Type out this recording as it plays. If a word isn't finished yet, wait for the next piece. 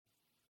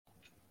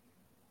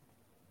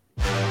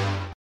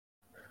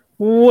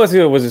What's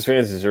good, Wizards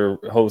fans? This is your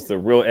host, the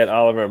real Ed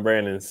Oliver and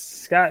Brandon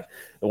Scott.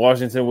 The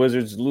Washington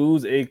Wizards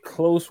lose a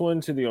close one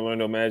to the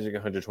Orlando Magic,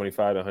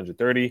 125 to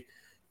 130.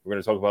 We're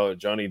going to talk about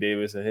Johnny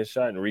Davis and his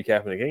shot and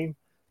recapping the game.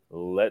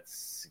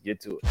 Let's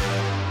get to it.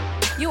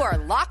 You are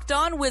Locked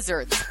On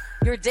Wizards,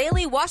 your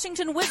daily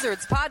Washington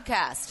Wizards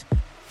podcast.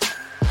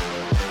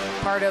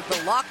 Part of the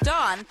Locked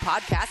On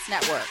Podcast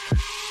Network,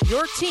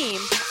 your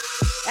team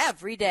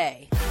every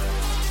day.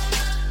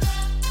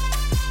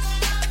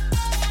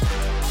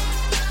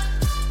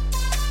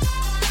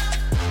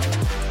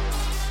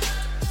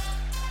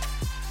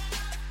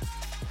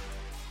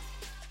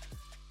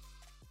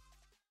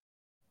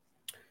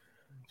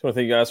 I want to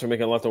thank you guys for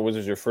making Locked On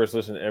Wizards your first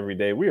listen every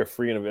day. We are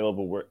free and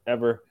available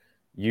wherever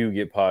you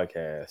get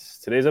podcasts.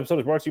 Today's episode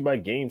is brought to you by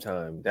Game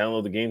Time.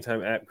 Download the Game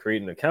Time app,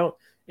 create an account,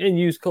 and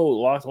use code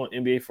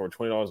LOCKEDONNBA for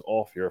 $20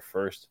 off your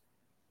first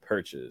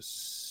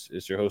purchase.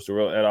 It's your host, the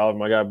real Ed Oliver,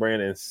 my guy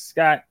Brandon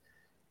Scott.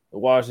 The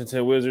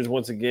Washington Wizards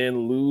once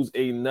again lose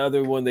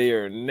another one. They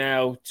are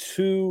now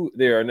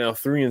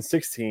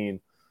 3-16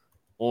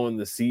 on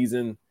the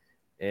season,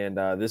 and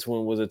this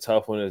one was a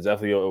tough one. It's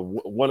definitely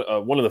one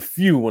of the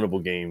few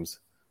winnable games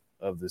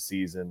of the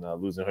season,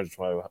 losing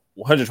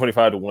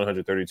 125 to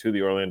 132,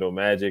 the Orlando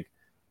Magic.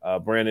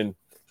 Brandon,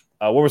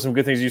 what were some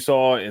good things you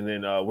saw, and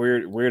then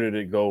where did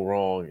it go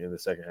wrong in the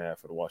second half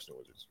for the Washington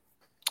Wizards?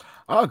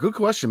 Good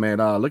question, man.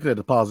 Looking at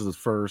the positives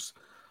first,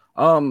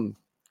 Kyle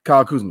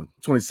Kuzma,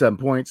 27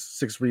 points,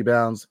 6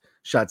 rebounds,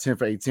 shot 10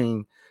 for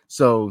 18.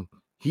 So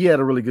he had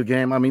a really good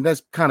game. I mean,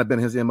 that's kind of been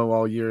his MO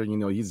all year. You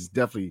know, he's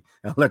definitely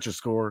an electric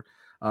scorer.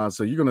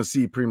 So you're going to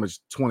see pretty much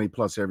 20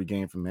 plus every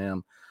game from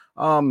him.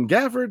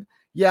 Gafford,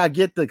 yeah, I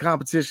get the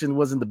competition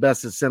wasn't the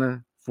best at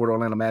center for the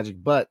Orlando Magic,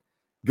 but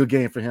good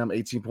game for him.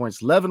 18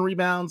 points, 11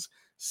 rebounds,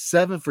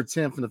 7 for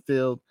 10 from the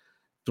field,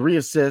 3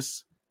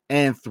 assists,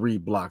 and 3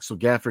 blocks. So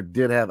Gafford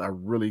did have a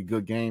really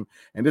good game.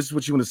 And this is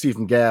what you want to see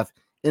from Gaff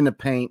in the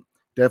paint,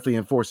 definitely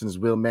enforcing his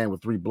will, man,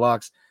 with 3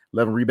 blocks.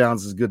 11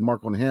 rebounds is a good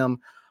mark on him.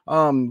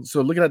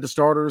 So looking at the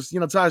starters, you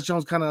know, Tyus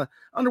Jones kind of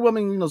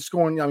underwhelming, you know,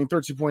 scoring,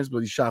 13 points, but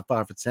he shot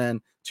 5 for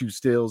 10, 2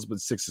 steals, but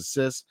 6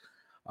 assists.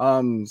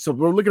 So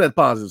we're looking at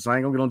positives. I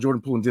ain't gonna get on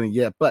Jordan Poole and Denny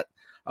yet, but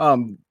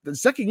the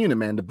second unit,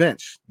 man, the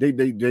bench, they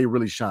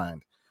really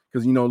shined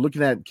because, you know,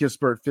 looking at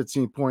Kispert,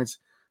 15 points,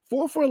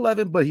 4 for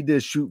 11, but he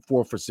did shoot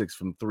 4 for 6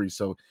 from 3,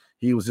 so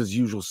he was his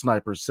usual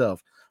sniper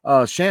self.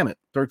 Shamet,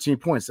 13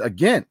 points.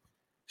 Again,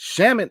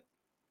 Shamet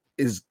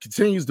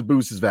continues to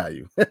boost his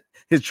value,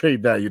 his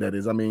trade value, that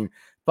is. I mean,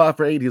 5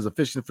 for 8, he's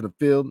efficient for the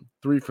field,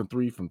 3 from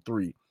 3 from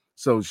 3.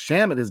 So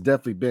Shamet has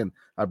definitely been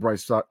a bright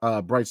spot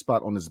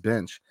on his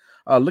bench.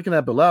 Looking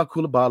at Bilal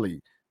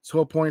Coulibaly,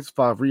 12 points,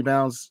 5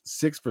 rebounds,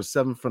 6 for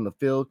 7 from the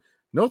field.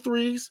 No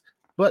threes,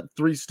 but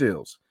 3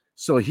 steals.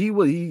 So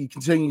he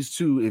continues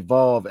to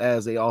evolve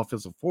as an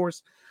offensive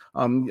force.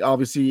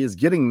 Obviously, he is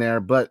getting there,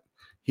 but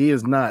he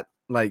is not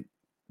like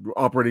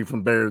operating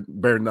from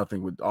bare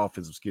nothing with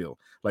offensive skill.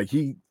 Like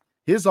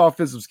his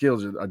offensive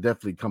skills are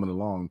definitely coming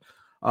along.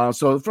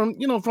 So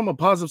from a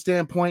positive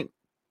standpoint,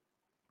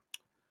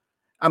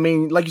 I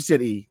mean, like you said,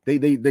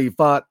 they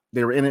fought.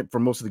 They were in it for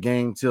most of the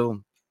game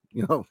till,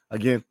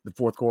 again, the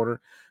fourth quarter.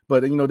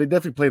 But, they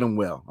definitely played them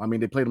well. I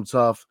mean, they played them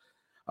tough.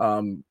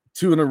 2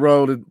 in a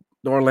row to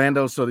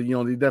Orlando, so that,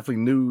 they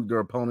definitely knew their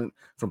opponent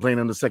from playing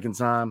them the second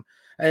time.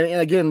 And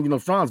again,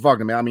 Franz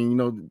Wagner, man, I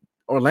mean,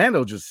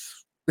 Orlando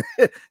just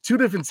 2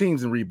 different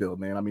teams in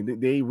rebuild, man. I mean,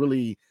 they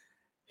really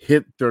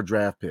hit their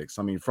draft picks.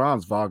 I mean,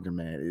 Franz Wagner,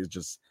 man, is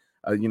just,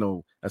 a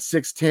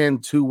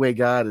 6'10", two-way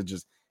guy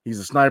that he's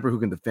a sniper who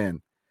can defend.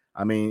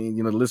 I mean,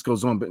 the list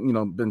goes on, but,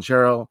 Ben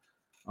Carroll,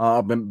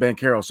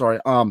 sorry.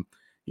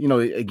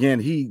 Again,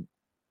 he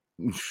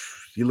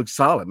looks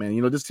solid,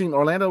 man. This team,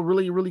 Orlando,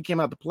 really, really came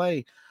out to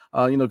play,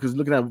 because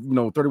looking at,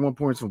 31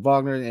 points from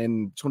Wagner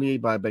and 28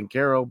 by Ben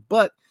Carroll.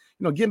 But,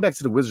 getting back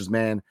to the Wizards,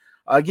 man,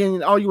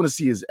 again, all you want to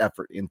see is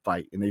effort in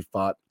fight. And they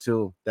fought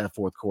till that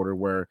fourth quarter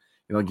where,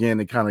 again,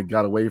 they kind of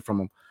got away from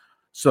them.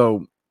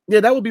 So, yeah,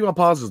 that would be my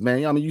positives,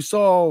 man. I mean, you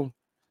saw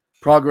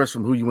progress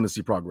from who you want to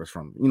see progress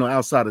from,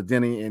 outside of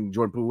Denny and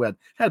Jordan Poole, who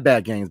had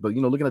bad games. But,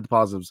 looking at the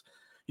positives,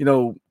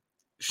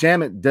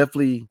 Shamet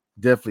definitely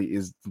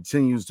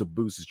continues to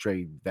boost his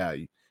trade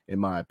value, in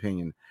my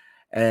opinion.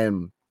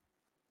 And,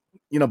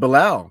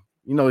 Bilal,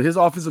 his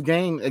offensive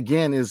game,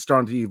 again, is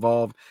starting to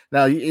evolve.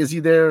 Now, is he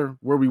there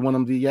where we want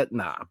him to be yet?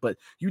 Nah, but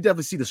you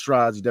definitely see the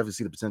strides. You definitely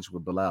see the potential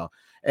with Bilal.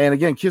 And,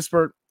 again,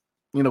 Kispert,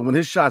 when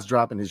his shot's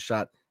dropping, his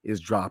shot is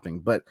dropping.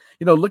 But,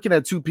 looking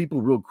at 2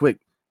 people real quick,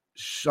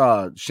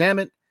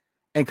 Shamet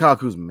and Kyle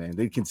Kuzma, man,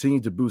 they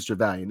continue to boost their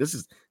value. And this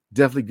is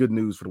definitely good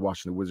news for the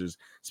Washington Wizards,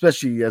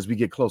 especially as we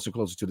get closer and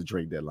closer to the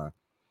trade deadline.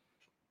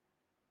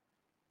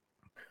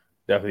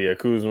 Definitely, yeah.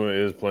 Kuzma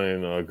is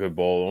playing a good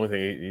ball. The only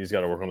thing he's got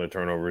to work on the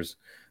turnovers,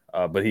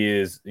 but he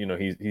is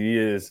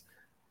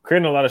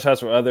creating a lot of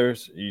shots for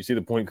others. You see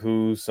the point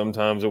Kuz.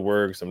 Sometimes it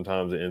works,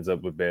 sometimes it ends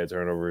up with bad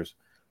turnovers.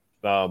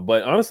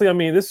 But honestly, I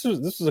mean, this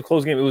was a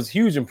close game. It was a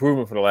huge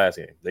improvement for the last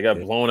game. They got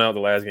blown out the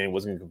last game.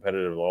 Wasn't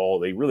competitive at all.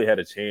 They really had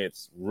a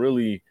chance,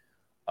 really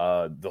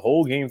The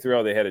whole game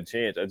throughout, they had a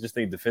chance. I just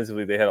think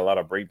defensively they had a lot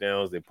of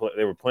breakdowns. They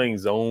were playing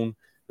zone.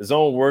 The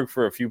zone worked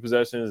for a few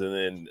possessions, and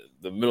then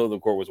the middle of the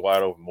court was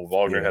wide open. Mo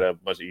Wagner had a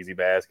bunch of easy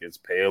baskets.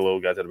 Paolo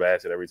got to the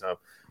basket every time.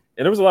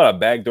 And there was a lot of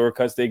backdoor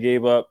cuts they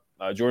gave up.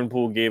 Jordan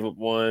Poole gave up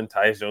one.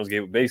 Tyus Jones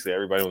gave up. Basically,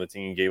 everybody on the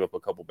team gave up a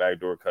couple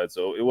backdoor cuts.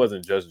 So it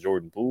wasn't just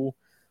Jordan Poole.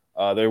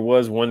 There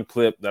was one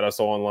clip that I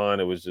saw online.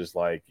 It was just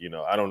like,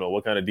 I don't know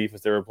what kind of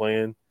defense they were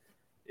playing.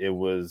 It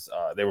was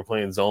they were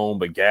playing zone,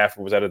 but Gafford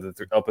was up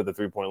at the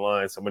 3-point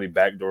line. Somebody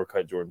backdoor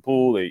cut Jordan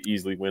Poole. They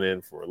easily went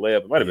in for a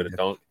layup. It might have been a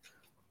dunk.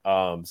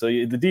 So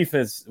the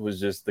defense was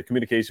just, the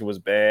communication was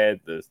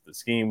bad. The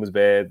scheme was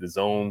bad. The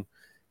zone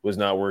was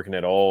not working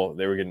at all.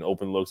 They were getting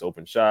open looks,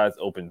 open shots,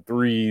 open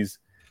threes.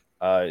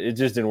 It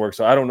just didn't work.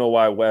 So I don't know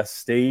why Wes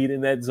stayed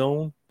in that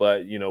zone,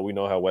 but we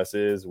know how Wes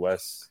is.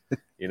 Wes,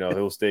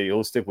 he'll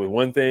stick with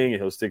one thing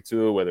and he'll stick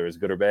to it, whether it's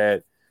good or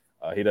bad.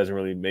 He doesn't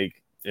really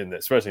make,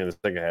 especially in the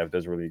second half,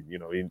 doesn't really, he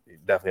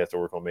definitely has to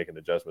work on making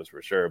adjustments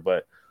for sure.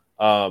 But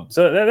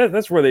so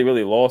that's where they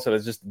really lost it.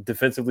 It's just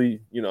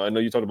defensively, I know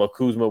you talked about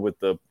Kuzma with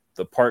the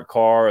parked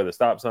car or the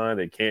stop sign.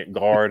 They can't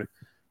guard.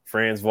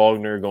 Franz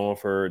Wagner going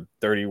for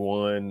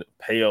 31,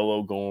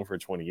 Paolo going for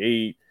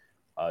 28.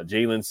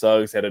 Jalen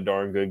Suggs had a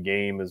darn good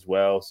game as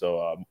well.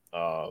 So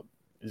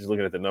just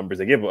looking at the numbers,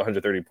 they gave up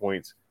 130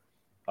 points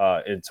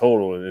in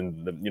total,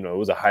 and it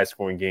was a high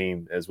scoring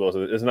game as well.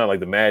 So it's not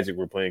like the Magic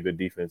were playing good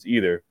defense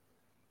either.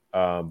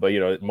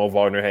 But Mo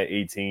Wagner had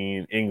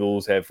 18,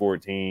 Ingles had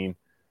 14,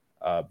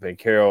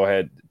 Banchero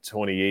had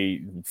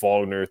 28,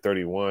 Wagner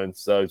 31,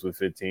 Suggs with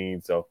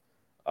 15. So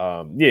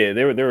they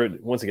were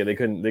once again they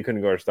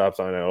couldn't guard a stop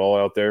sign at all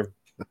out there.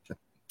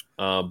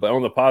 But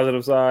on the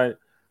positive side,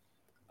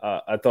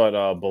 I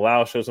thought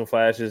Bilal showed some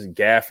flashes.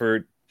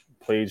 Gafford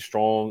played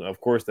strong. Of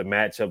course, the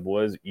matchup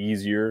was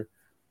easier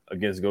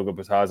against Goga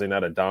Bitadze,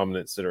 not a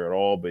dominant sitter at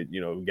all, but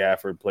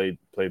Gafford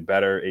played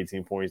better.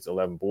 18 points,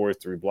 11 boards,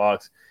 3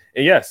 blocks.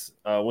 And yes,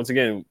 once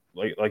again,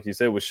 like you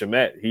said with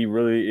Shamet, he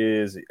really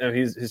is.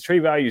 His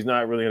trade value is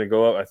not really going to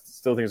go up. I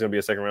still think it's going to be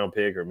a second round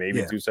pick or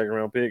maybe 2 second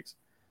round picks.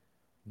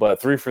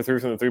 But 3 for 3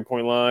 from the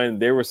 3-point line.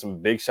 There were some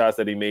big shots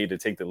that he made to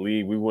take the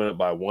lead. We went up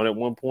by 1 at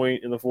one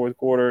point in the fourth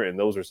quarter, and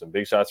those were some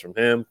big shots from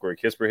him. Corey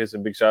Kispert hit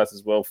some big shots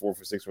as well, 4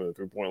 for 6 from the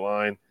 3-point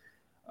line.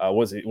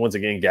 Once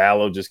again,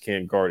 Gallo just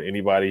can't guard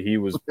anybody. He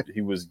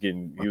was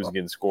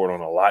getting scored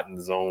on a lot in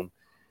the zone.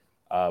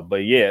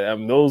 But yeah,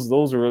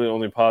 those are really the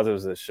only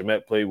positives. That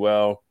Shamet played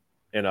well,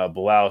 and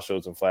Bilal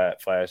showed some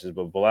flashes.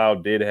 But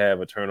Bilal did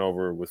have a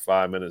turnover with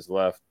 5 minutes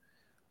left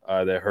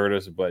that hurt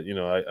us. But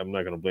I'm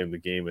not going to blame the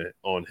game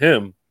on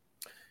him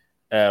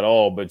at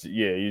all. But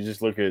yeah, you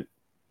just look at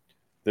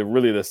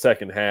the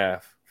second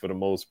half for the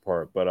most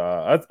part. But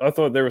I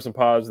thought there were some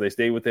positives. They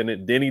stayed within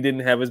it. Denny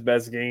didn't have his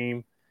best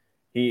game.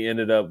 He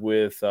ended up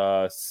with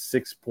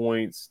 6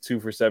 points, 2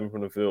 for 7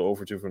 from the field, 0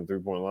 for 2 from the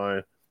 3-point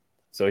line.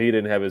 So he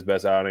didn't have his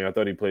best outing. I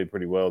thought he played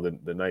pretty well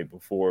the night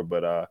before,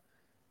 but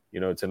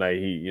tonight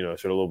he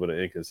showed a little bit of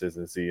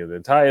inconsistency. And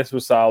then Tyus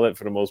was solid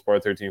for the most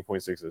part,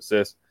 13.6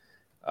 assists.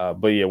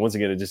 But yeah, once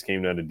again, it just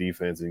came down to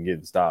defense and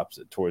getting stops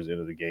towards the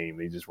end of the game.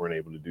 They just weren't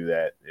able to do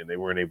that, and they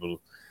weren't able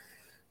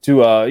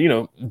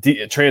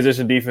to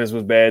transition defense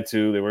was bad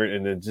too. They weren't,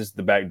 and then just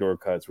the backdoor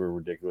cuts were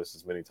ridiculous.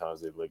 As many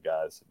times they've let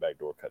guys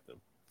backdoor cut them.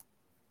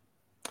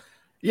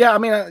 Yeah, I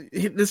mean,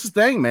 this is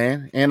the thing,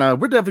 man, and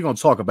we're definitely going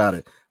to talk about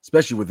it,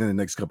 especially within the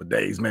next couple of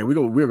days, man.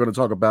 We're going to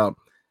talk about,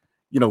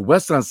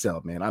 West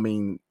Unseld, man. I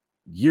mean,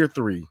 year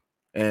 3,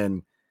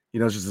 and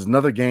it's just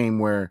another game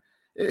where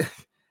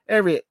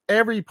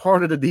every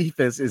part of the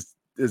defense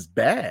is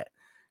bad.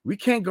 We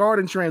can't guard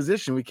in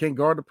transition. We can't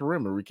guard the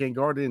perimeter. We can't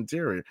guard the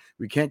interior.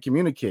 We can't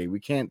communicate. We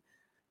can't.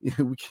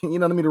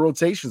 The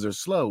rotations are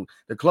slow.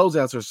 The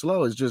closeouts are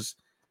slow.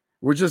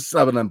 We're just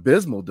an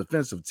abysmal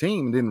defensive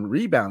team. And then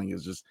rebounding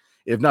is just,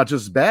 if not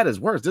just as bad as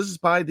worse. This is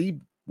probably the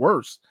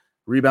worst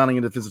rebounding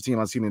and defensive team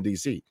I've seen in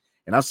DC.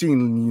 And I've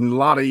seen a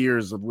lot of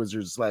years of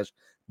Wizards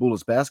 /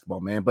 Bullets basketball,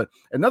 man. But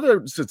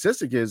another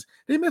statistic is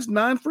they missed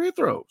 9 free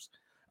throws.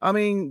 I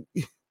mean,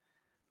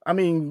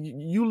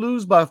 you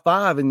lose by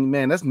 5, and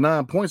man, that's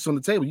 9 points on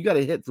the table. You got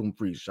to hit some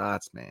free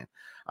shots, man.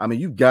 I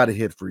mean, you got to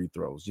hit free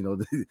throws.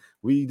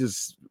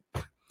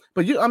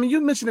 But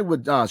you mentioned it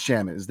with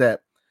Shaman, is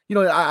that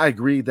I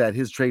agree that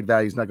his trade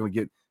value is not going to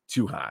get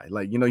too high.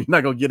 Like, you're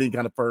not going to get any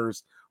kind of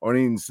first or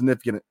any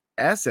significant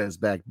assets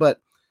back. But,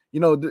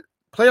 the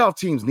playoff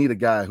teams need a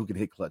guy who can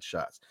hit clutch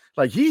shots.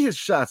 Like, he hits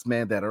shots,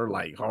 man, that are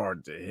like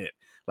hard to hit.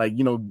 Like,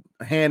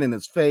 hand in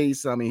his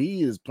face. I mean,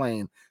 he is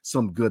playing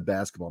some good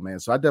basketball, man.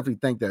 So I definitely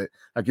think that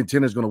a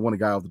contender is going to want a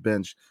guy off the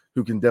bench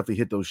who can definitely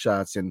hit those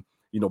shots and,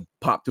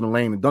 pop to the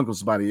lane and dunk on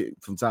somebody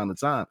from time to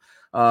time.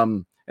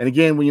 And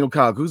again, when,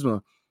 Kyle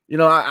Kuzma,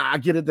 I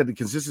get it that the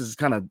consistency is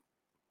kind of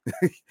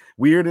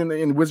weird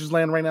in Wizards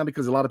land right now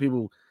because a lot of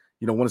people,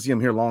 want to see him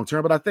here long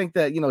term. But I think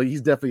that,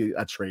 he's definitely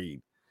a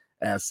trade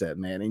asset,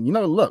 man. And,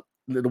 look,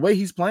 the way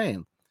he's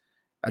playing,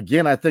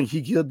 again, I think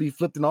he could be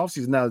flipped in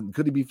offseason. Now,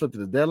 could he be flipped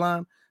at the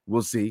deadline?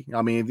 We'll see.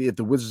 I mean, if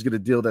the Wizards get a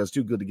deal that's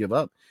too good to give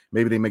up,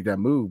 maybe they make that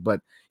move.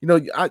 But,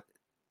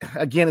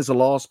 again, it's a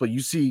loss, but you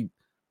see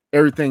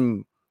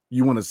everything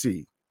you want to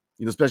see,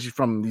 especially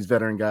from these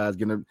veteran guys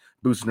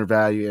boosting their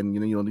value and,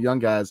 the young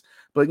guys.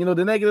 But,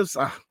 the negatives,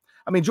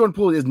 Jordan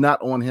Poole is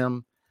not on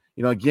him.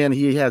 Again,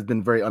 he has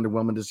been very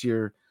underwhelming this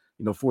year.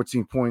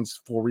 14 points,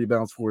 4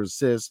 rebounds, 4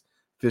 assists.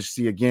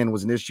 Efficiency, again,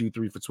 was an issue,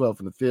 3 for 12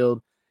 from the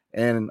field,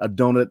 and a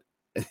donut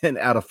and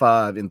out of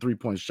 5 in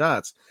 3-point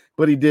shots.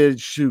 But he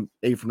did shoot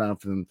 8 for 9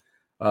 from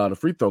the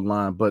free throw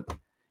line. But,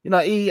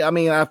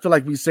 I feel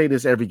like we say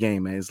this every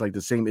game, man. It's like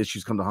the same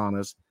issues come to haunt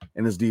us,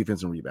 and it's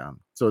defense and rebound.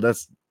 So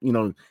that's,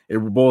 it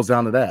boils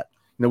down to that.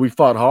 We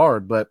fought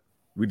hard, but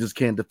we just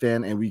can't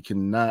defend, and we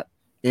cannot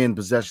end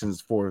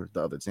possessions for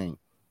the other team.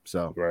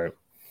 So, right.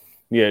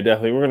 Yeah,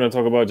 definitely. We're going to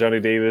talk about Johnny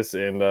Davis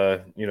and,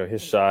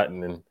 his shot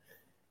and then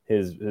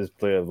his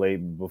play of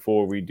late.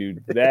 Before we do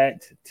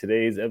that,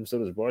 today's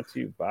episode is brought to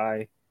you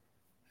by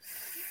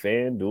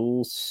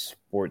FanDuel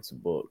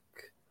Sportsbook.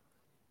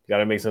 Got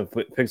to make some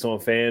picks on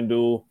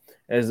FanDuel.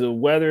 As the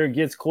weather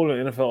gets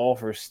colder, NFL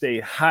offers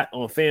stay hot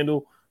on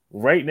FanDuel.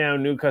 Right now,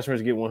 new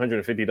customers get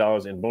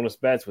 $150 in bonus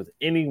bets with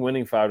any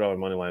winning $5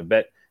 moneyline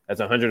bet. That's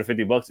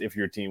 $150 if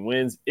your team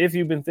wins. If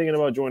you've been thinking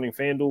about joining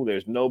FanDuel,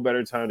 there's no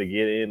better time to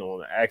get in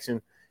on the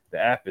action. The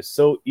app is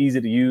so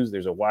easy to use.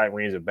 There's a wide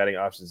range of betting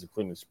options,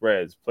 including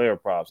spreads, player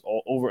props,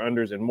 all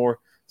over-unders, and more.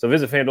 So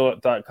visit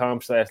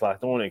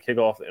FanDuel.com/LockedOn and kick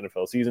off the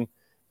NFL season.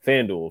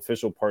 FanDuel,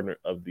 official partner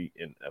of the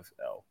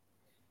NFL.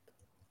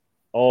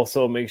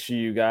 Also, make sure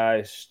you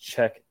guys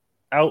check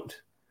out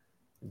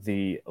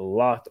the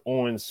Locked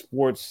On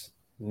Sports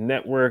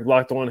Network.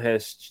 Locked On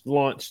has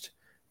launched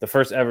the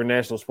first ever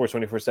national sports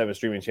 24/7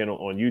 streaming channel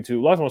on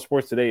YouTube. Locked On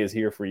Sports Today is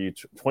here for you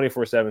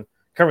 24/7,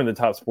 covering the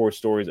top sports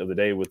stories of the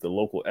day with the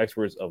local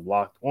experts of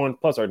Locked On,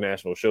 plus our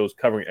national shows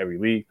covering every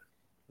league.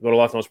 Go to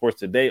Locked On Sports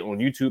Today on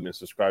YouTube and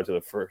subscribe to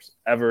the first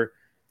ever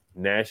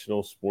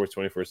national sports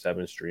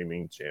 24/7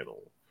 streaming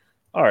channel.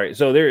 All right,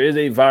 so there is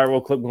a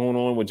viral clip going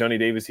on with Johnny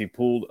Davis. He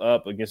pulled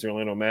up against the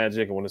Orlando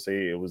Magic. I want to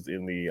say it was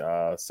in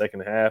the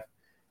second half.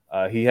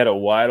 He had a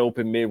wide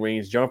open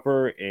mid-range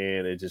jumper,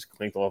 and it just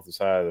clinked off the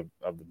side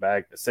of the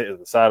back, the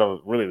side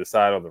of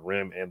the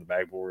rim and the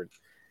backboard.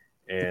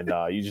 And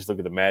you just look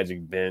at the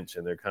Magic bench,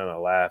 and they're kind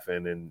of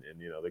laughing, and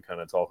they're kind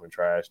of talking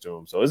trash to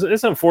him. So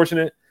it's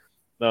unfortunate.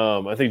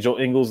 I think Joe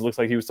Ingles looks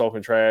like he was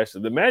talking trash.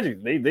 The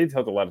Magic, they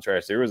talked a lot of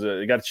trash.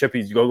 They got a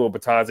chippy. Gogo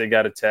Batadze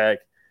got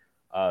attacked.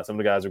 Some of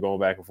the guys are going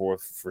back and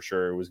forth for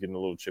sure. It was getting a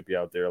little chippy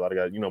out there. A lot of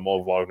guys,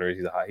 Mo Wagner,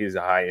 he's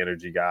a high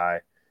energy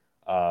guy.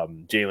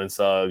 Jalen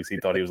Suggs, he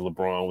thought he was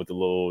LeBron with the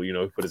little, he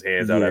put his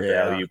hands out after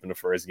alley-oop in the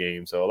first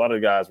game. So a lot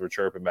of the guys were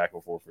chirping back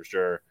and forth for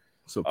sure.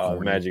 So the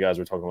Magic guys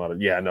were talking a lot of,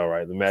 I know,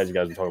 right? The Magic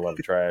guys were talking a lot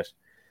of trash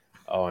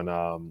on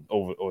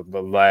over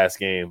the last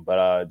game.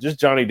 But just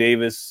Johnny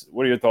Davis,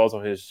 what are your thoughts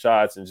on his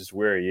shots and just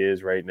where he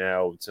is right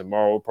now?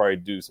 Tomorrow we'll probably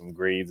do some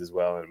grades as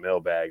well in a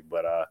mailbag,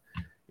 but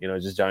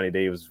just Johnny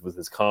Davis with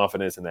his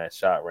confidence in that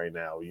shot right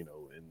now, and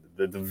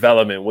the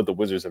development, what the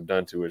Wizards have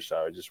done to his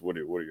shot. Just what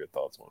are your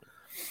thoughts on it?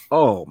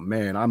 Oh,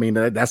 man.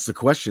 That's the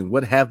question.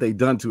 What have they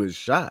done to his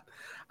shot?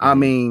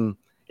 Mm-hmm.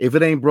 If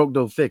it ain't broke,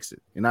 don't fix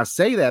it. And I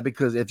say that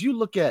because if you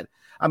look at,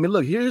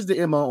 look, here's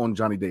the MO on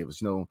Johnny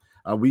Davis.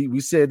 We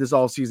said this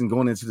all season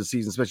going into the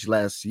season, especially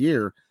last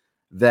year,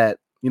 that,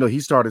 he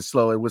started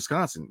slow at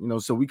Wisconsin,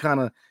 so we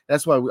kind of,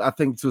 that's why I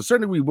think to a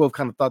certain degree, we both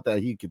kind of thought that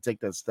he could take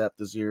that step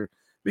this year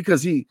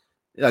because he,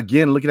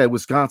 again, looking at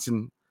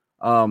Wisconsin,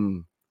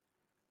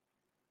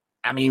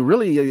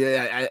 really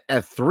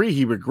at 3,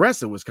 he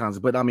regressed at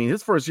Wisconsin, but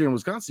his first year in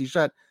Wisconsin, he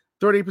shot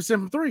 38%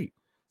 from 3.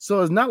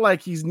 So it's not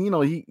like he's,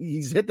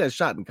 he's hit that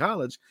shot in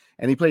college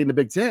and he played in the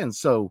Big Ten.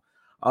 So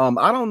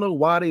I don't know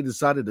why they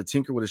decided to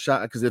tinker with a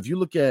shot. Because if you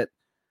look at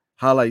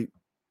highlight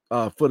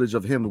footage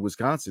of him in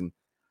Wisconsin,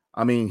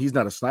 he's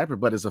not a sniper,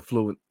 but it's a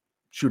fluid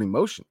shooting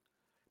motion.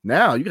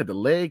 Now you got the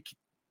leg,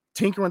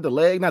 tinkering the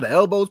leg, now the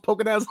elbows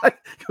poking out. It's like,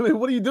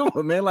 what are you doing,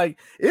 man? Like,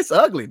 it's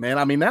ugly,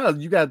 man. Now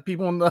you got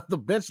people on the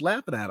bench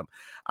laughing at him.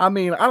 I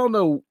don't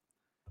know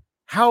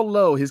how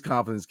low his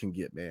confidence can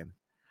get, man.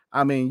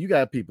 You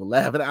got people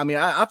laughing.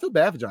 I feel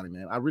bad for Johnny,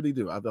 man. I really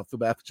do. I feel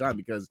bad for Johnny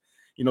because,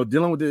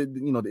 dealing with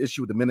the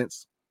issue with the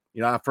minutes,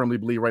 I firmly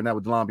believe right now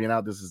with DeLon being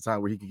out, this is a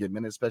time where he can get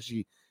minutes,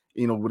 especially,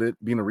 with it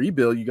being a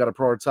rebuild, you got to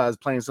prioritize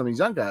playing some of these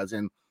young guys.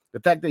 And the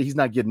fact that he's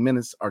not getting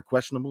minutes are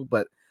questionable,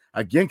 but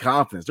again,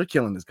 confidence, they're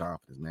killing his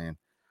confidence, man.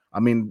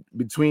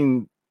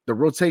 Between the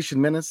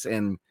rotation minutes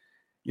and,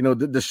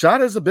 the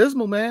shot is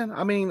abysmal, man.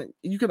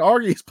 You can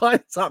argue he's probably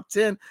top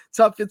 10,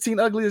 top 15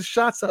 ugliest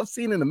shots I've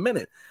seen in a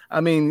minute.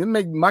 It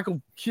make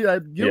Michael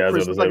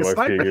Gilchrist look like a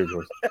sniper.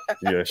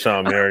 Yeah,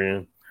 Sean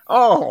Marion.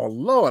 Oh,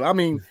 Lord.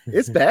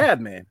 It's bad,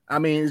 man.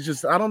 It's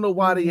just, I don't know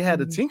why they had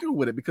to tinker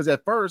with it because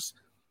at first,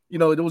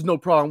 there was no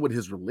problem with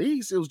his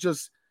release. It was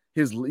just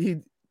he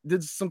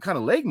did some kind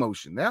of leg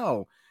motion.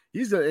 Now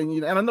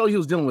and I know he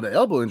was dealing with an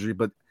elbow injury,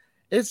 but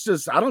it's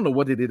just, I don't know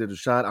what they did to the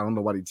shot. I don't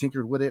know why they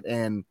tinkered with it.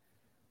 And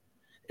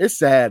it's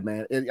sad,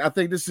 man. I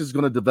think this is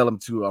going to develop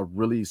to a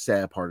really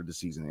sad part of the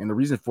season. And the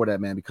reason for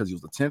that, man, because he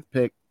was the 10th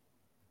pick,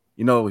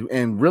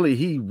 and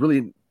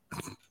really,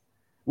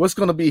 what's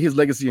going to be his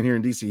legacy in here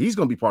in DC? He's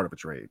going to be part of a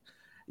trade.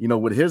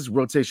 With his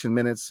rotation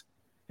minutes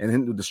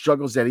and the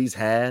struggles that he's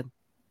had,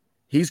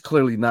 he's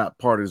clearly not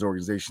part of his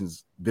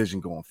organization's vision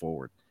going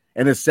forward.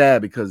 And it's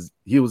sad because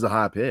he was a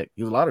high pick.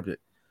 He was a lot of pick.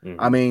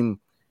 Mm-hmm. I mean,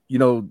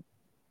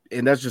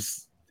 and that's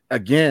just,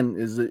 again,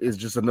 is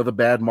just another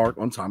bad mark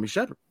on Tommy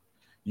Shepard.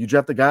 You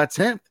draft the guy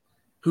 10th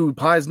who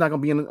probably is not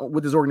going to be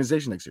with his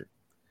organization next year.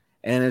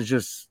 And it's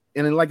just,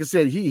 and then, like I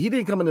said, he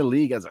didn't come in the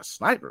league as a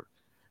sniper,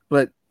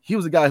 but he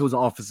was a guy who was an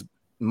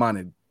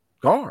offensive-minded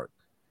guard.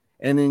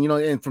 And then,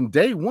 and from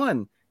day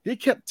one, they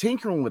kept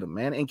tinkering with him,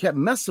 man, and kept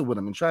messing with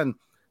him and trying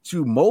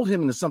to mold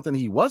him into something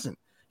he wasn't.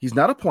 He's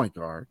not a point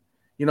guard.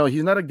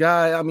 He's not a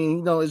guy. I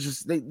mean, it's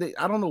just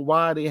I don't know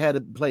why they had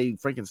to play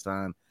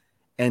Frankenstein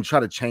and try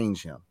to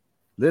change him.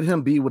 Let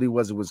him be what he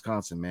was in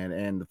Wisconsin, man.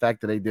 And the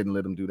fact that they didn't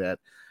let him do that,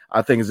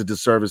 I think, is a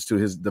disservice to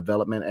his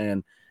development.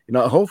 And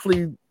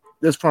hopefully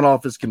this front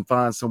office can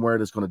find somewhere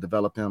that's going to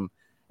develop him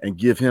and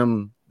give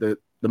him the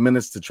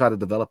minutes to try to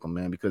develop him,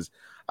 man, because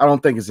I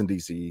don't think it's in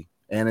DCE.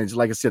 And it's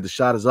like I said, the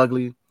shot is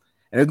ugly.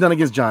 And it's nothing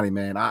against Johnny,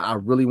 man. I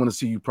really want to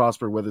see you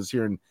prosper, whether it's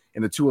here in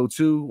the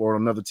 202 or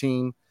another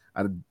team.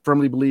 I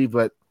firmly believe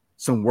that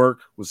some work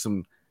with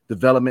some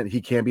development,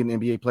 he can be an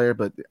NBA player,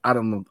 but I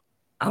don't know.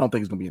 I don't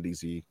think it's going to be in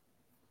DCE.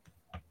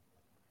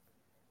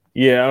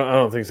 Yeah, I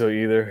don't think so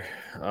either.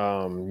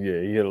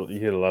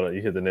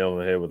 You hit the nail on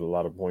the head with a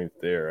lot of points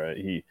there.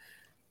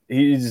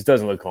 He just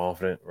doesn't look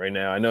confident right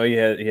now. I know he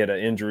had an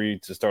injury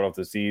to start off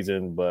the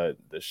season, but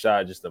the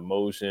shot, just the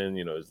motion,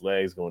 his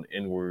legs going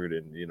inward,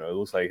 and it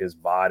looks like his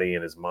body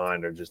and his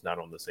mind are just not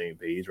on the same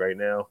page right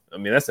now. I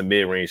mean, that's a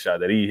mid-range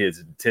shot that he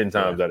hits 10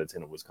 times out of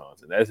 10 in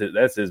Wisconsin.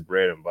 That's his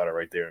bread and butter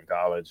right there in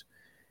college.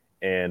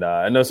 And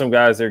I know some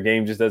guys, their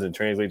game just doesn't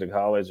translate to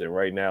college, and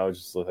right now it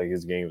just looks like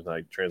his game is not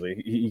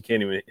translating. He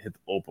can't even hit the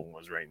open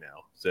ones right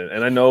now. So,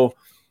 and I know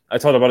I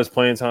talked about his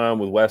playing time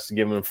with West,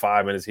 giving him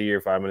 5 minutes here,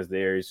 5 minutes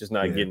there. He's just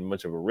not getting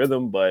much of a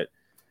rhythm, but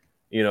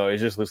it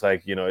just looks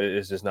like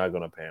it's just not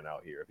going to pan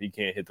out here. If he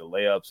can't hit the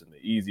layups and the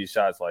easy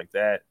shots like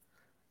that,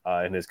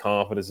 and his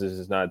confidence is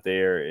just not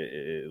there,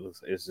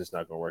 it's just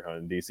not going to work out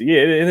in DC.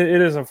 Yeah,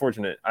 it is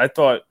unfortunate. I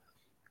thought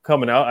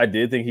coming out, I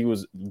did think he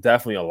was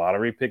definitely a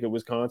lottery pick at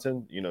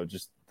Wisconsin.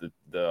 Just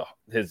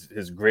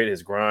his grit,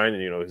 his grind,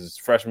 and his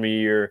freshman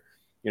year.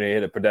 He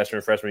had a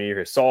pedestrian freshman year.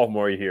 His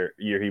sophomore year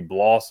he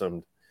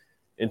blossomed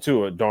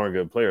into a darn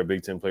good player, a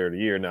Big Ten player of the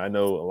year. Now, I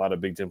know a lot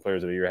of Big Ten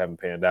players of the year haven't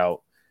panned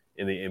out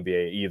in the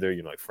NBA either.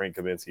 Like Frank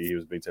Kaminsky, he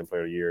was Big Ten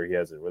player of the year. He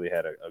hasn't really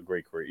had a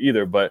great career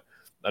either, but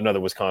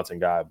another Wisconsin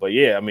guy. But,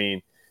 yeah, I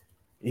mean,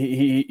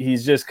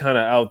 he's just kind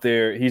of out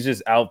there. He's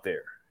just out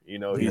there.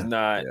 He's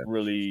not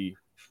really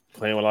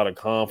playing with a lot of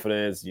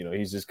confidence.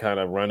 He's just kind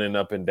of running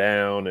up and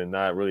down and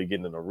not really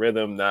getting in a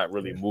rhythm, not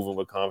really moving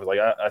with confidence.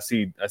 Like I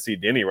see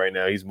Denny right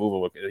now. He's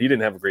moving with – he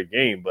didn't have a great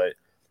game, but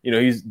 –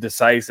 he's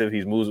decisive.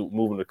 He's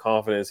moving with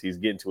confidence. He's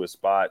getting to his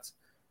spots.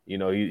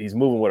 He's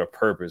moving with a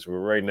purpose. Where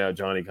right now,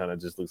 Johnny kind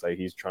of just looks like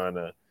he's trying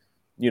to,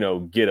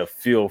 get a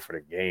feel for the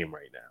game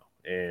right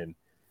now. And,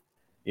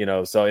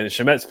 so and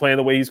Shamet's playing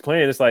the way he's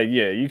playing. It's like,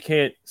 yeah, you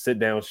can't sit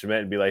down with Shamet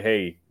and be like,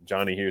 hey,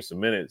 Johnny, here's some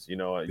minutes. He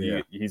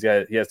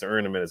has to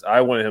earn the minutes. I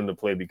wanted him to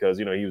play because,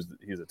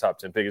 he's a top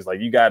 10 pick. It's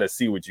like you got to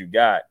see what you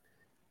got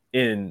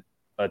in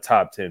a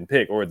top 10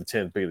 pick or the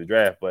 10th pick of the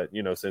draft. But,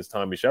 since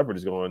Tommy Shepard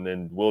is going,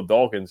 then Will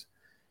Dawkins,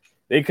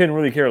 they couldn't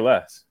really care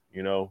less,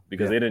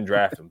 because they didn't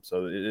draft him.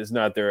 So it's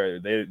not there.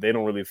 They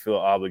don't really feel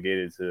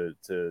obligated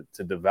to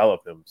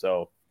develop him.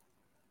 So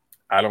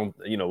I don't,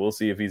 we'll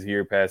see if he's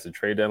here past the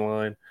trade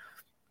deadline.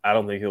 I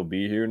don't think he'll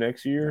be here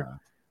next year.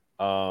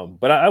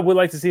 But I would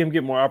like to see him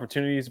get more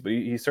opportunities, but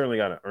he's certainly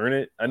got to earn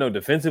it. I know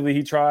defensively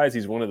he tries.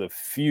 He's one of the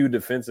few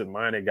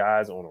defensive-minded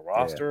guys on a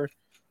roster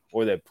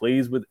or that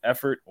plays with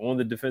effort on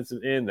the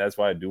defensive end. That's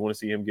why I do want to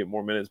see him get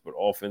more minutes, but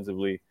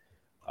offensively,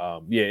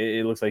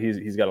 it looks like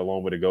he's got a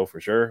long way to go for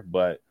sure,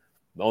 but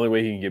the only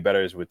way he can get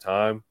better is with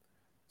time.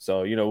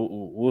 So,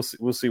 we'll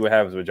see what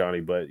happens with Johnny,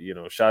 but,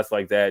 shots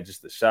like that,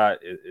 just the shot,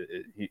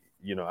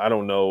 I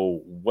don't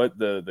know what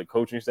the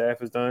coaching staff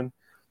has done,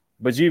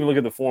 but you even look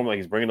at the form, like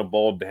he's bringing the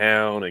ball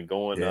down and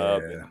going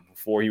up, and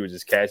before he would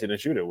just catch it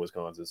and shoot it at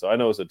Wisconsin. So I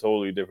know it's a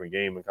totally different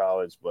game in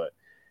college, but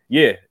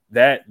yeah,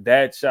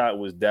 that shot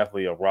was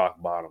definitely a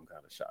rock bottom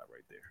kind of shot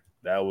right there.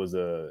 That was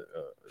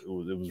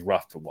it was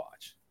rough to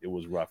watch. It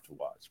was rough to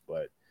watch,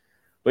 but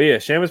yeah,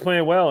 Sham is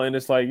playing well, and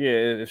it's like,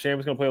 yeah, if Sham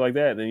is gonna play like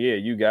that, then yeah,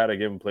 you gotta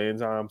give him playing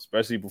time,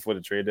 especially before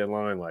the trade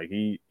deadline. Like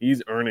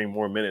he's earning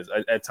more minutes.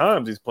 At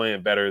times, he's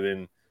playing better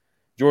than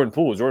Jordan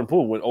Poole. Jordan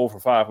Poole went 0 for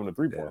 5 from the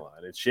 3-point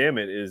line, and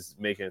Shamet is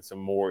making some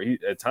more.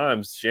 At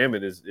times,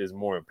 Shamet is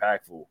more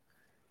impactful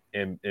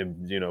and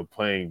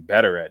playing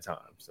better at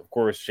times. Of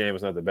course,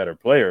 Shamet's not the better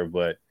player,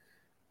 but.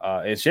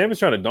 And Sham is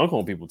trying to dunk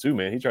on people too,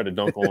 man. He tried to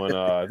dunk on,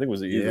 I think it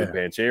was either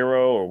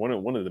Banchero or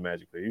one of the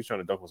Magic players. He was trying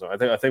to dunk on someone.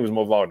 I think it was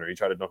Mo Wagner. He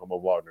tried to dunk on Mo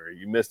Wagner.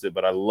 You missed it,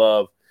 but I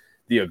love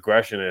the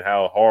aggression and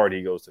how hard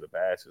he goes to the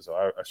basket. So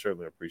I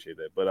certainly appreciate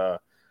that. But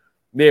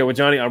with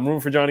Johnny, I'm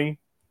rooting for Johnny.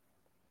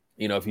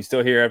 If he's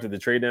still here after the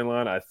trade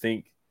deadline, I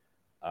think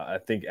I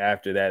think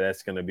after that,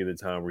 that's going to be the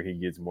time where he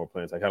gets more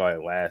points. Like kind of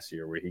like last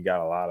year, where he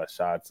got a lot of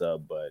shots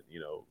up, but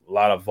a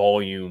lot of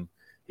volume.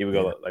 He would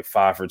go like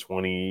 5 for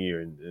 20 or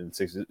and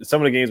 6.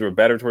 Some of the games were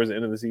better towards the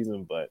end of the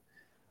season, but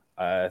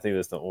I think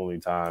that's the only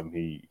time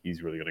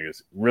he's really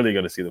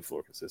going to see the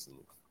floor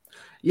consistently.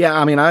 Yeah,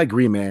 I mean, I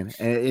agree, man.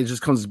 And it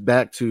just comes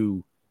back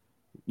to,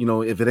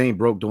 if it ain't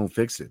broke, don't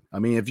fix it. I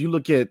mean, if you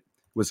look at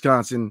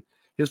Wisconsin,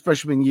 his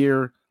freshman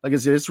year, like I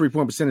said, his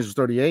 3-point percentage was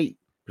 38%,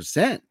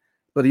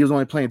 but he was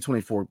only playing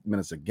 24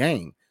 minutes a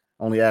game,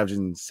 only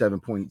averaging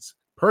 7 points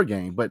per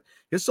game. But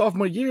his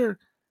sophomore year,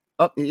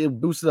 it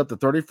boosted up to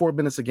 34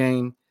 minutes a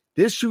game.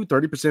 Did shoot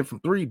 30%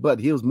 from 3, but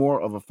he was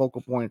more of a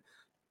focal point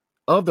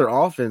of their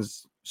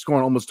offense,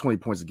 scoring almost 20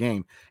 points a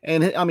game.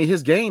 And I mean,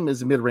 his game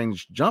is a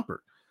mid-range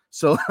jumper.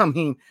 So, I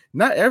mean,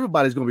 not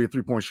everybody's going to be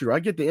a 3-point shooter. I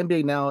get the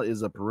NBA now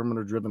is a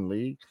perimeter-driven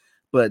league,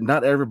 but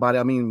not everybody.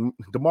 I mean,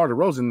 DeMar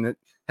DeRozan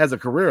has a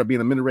career of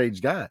being a mid-range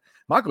guy.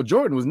 Michael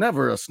Jordan was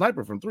never a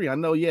sniper from 3. I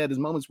know he had his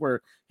moments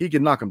where he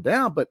can knock him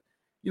down, but,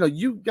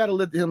 you got to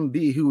let him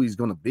be who he's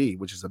going to be,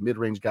 which is a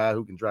mid-range guy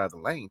who can drive the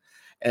lane.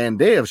 And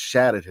they have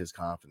shattered his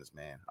confidence,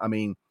 man. I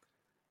mean,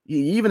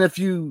 even if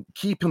you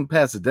keep him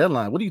past the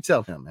deadline, what do you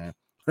tell him, man?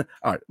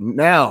 All right,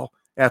 now,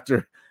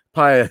 after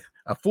probably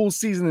a full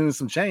season and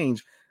some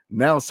change,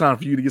 now it's time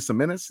for you to get some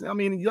minutes. I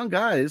mean, young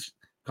guys,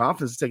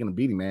 confidence is taking a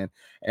beating, man.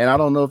 And I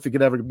don't know if it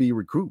could ever be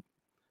recouped.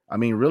 I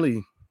mean,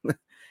 really.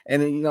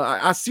 And,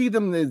 I see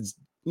them as,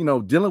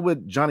 dealing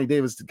with Johnny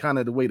Davis, kind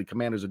of the way the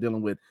Commanders are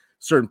dealing with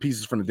certain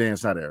pieces from the Dan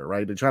Snyder era,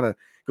 right? They're trying to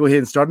go ahead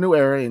and start a new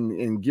era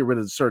and get rid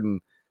of certain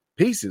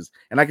pieces.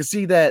 And I can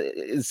see that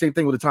the same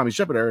thing with the Tommy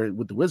Shepard era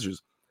with the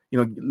Wizards.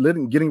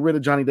 Getting rid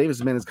of Johnny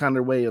Davis, man, is kind of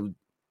their way of,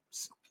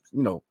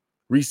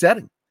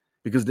 resetting,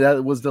 because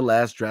that was the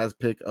last draft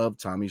pick of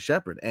Tommy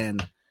Shepard.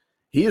 And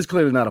he is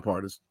clearly not a part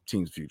of this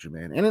team's future,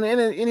 man. And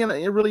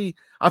it really,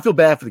 I feel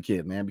bad for the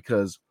kid, man,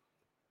 because,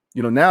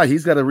 now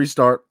he's got to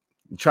restart,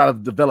 try to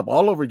develop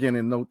all over again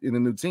in a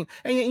new team.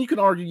 And you can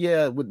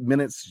argue, with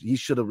minutes, he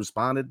should have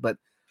responded. But,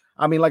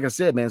 I mean, like I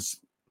said, man,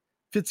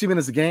 15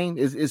 minutes a game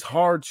is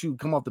hard to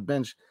come off the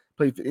bench,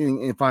 play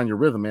and find your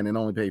rhythm, man, and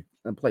only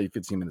play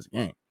 15 minutes a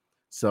game.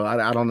 So I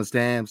don't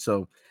understand.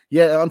 So,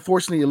 yeah,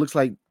 unfortunately, it looks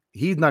like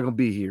he's not going to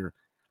be here.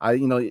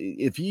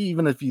 If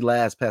he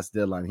lasts past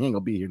the deadline, he ain't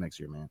going to be here next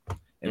year, man.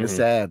 And It's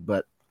sad,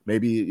 but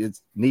maybe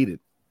it's needed.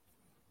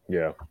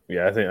 Yeah.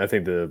 I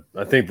think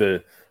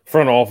the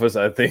front office,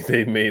 I think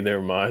they made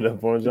their mind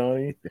up on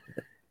Johnny,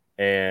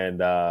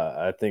 and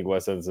I think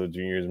Wes Unseld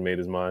Jr. has made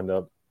his mind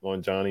up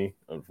on Johnny,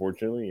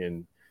 unfortunately.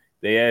 And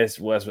they asked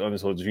Wes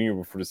Unseld Jr.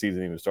 before the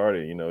season even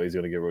started, he's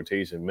going to get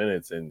rotation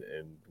minutes, and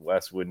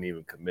Wes wouldn't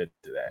even commit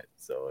to that.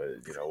 So,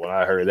 when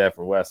I heard that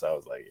from Wes, I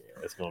was like,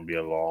 yeah, it's going to be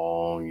a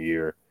long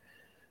year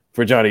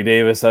for Johnny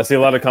Davis. I see a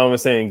lot of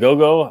comments saying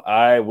go.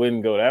 I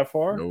wouldn't go that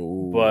far,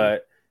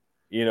 but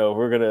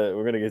we're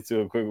gonna get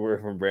to a quick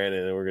word from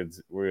Brandon, and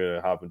we're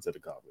gonna hop into the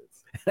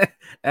comments.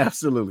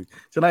 Absolutely.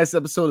 Tonight's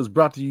episode is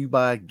brought to you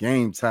by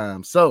Game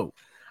Time. So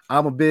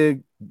I'm a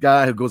big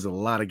guy who goes to a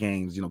lot of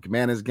games,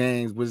 Commanders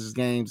games, Wizards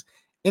games,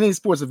 any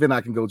sports event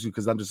I can go to,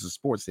 because I'm just a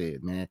sports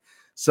head, man.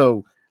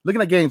 So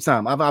looking at Game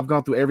Time, I've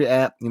gone through every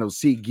app,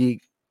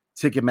 SeatGeek,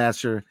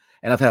 Ticketmaster,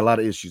 and I've had a lot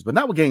of issues, but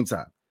not with Game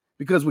Time,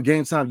 because with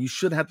Game Time, you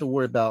shouldn't have to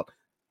worry about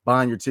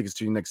buying your tickets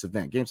to your next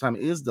event. Game Time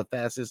is the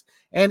fastest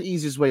and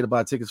easiest way to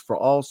buy tickets for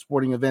all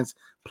sporting events,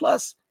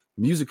 plus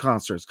music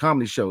concerts,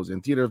 comedy shows,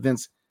 and theater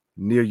events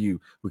near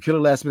you. With killer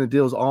last-minute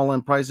deals,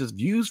 all-in prices,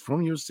 views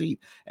from your seat,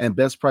 and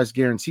best price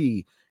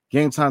guarantee,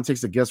 Game Time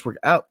takes the guesswork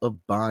out of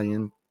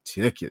buying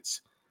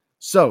tickets.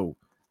 So,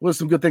 what are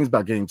some good things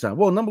about Game Time?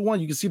 Well, number one,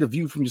 you can see the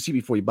view from your seat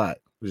before you buy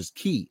it, which is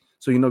key.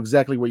 So you know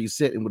exactly where you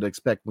sit and what to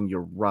expect when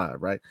you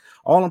arrive, right?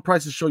 All-in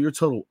prices show your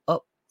total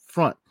up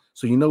front,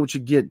 so you know what you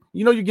get.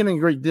 You're getting a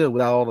great deal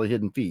without all the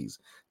hidden fees.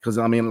 Because,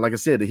 I mean, like I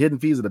said, the hidden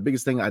fees are the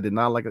biggest thing I did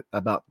not like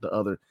about the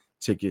other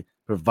ticket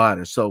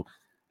providers. So,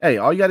 hey,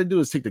 all you got to do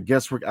is take the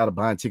guesswork out of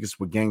buying tickets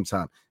with Game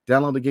Time.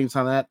 Download the Game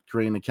Time app,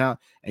 create an account,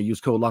 and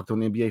use code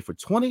LOCKEDONNBA for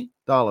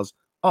 $20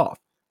 off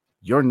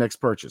your next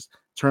purchase.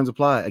 Terms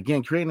apply.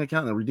 Again, create an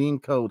account and redeem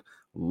code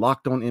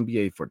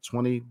LOCKEDONNBA for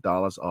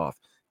 $20 off.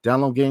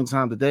 Download Game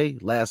Time today.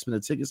 Last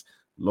minute tickets,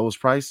 lowest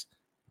price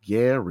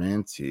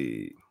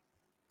guaranteed.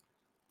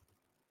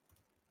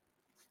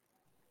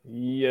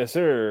 Yes,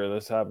 sir.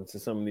 Let's hop into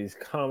some of these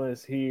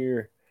comments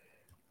here.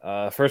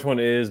 First one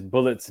is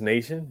Bullets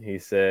Nation. He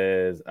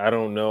says, I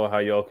don't know how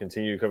y'all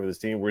continue to cover this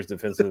team. Worst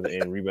defensive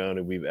and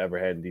rebounding we've ever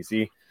had in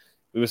DC.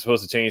 We were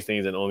supposed to change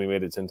things and only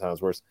made it 10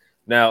 times worse.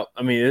 Now,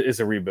 I mean, it's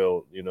a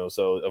rebuild,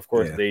 so of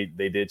course they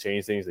did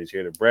change things. They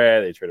traded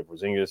Brad, they traded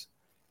Porzingis,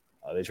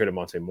 they traded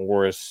Monte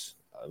Morris,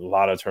 a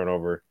lot of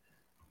turnover,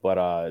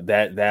 but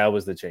that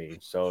was the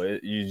change. So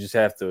you just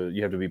have to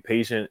be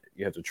patient.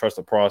 You have to trust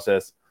the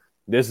process.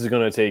 This is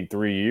going to take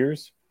 3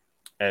 years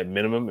at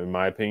minimum, in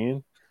my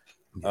opinion.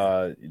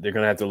 They're going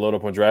to have to load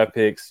up on draft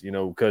picks,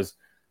 because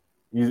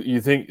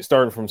You think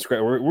starting from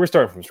scratch? We're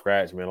starting from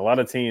scratch, man. A lot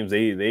of teams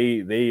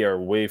they are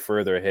way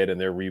further ahead in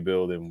their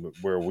rebuild than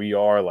where we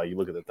are. Like you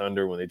look at the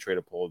Thunder when they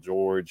traded Paul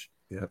George,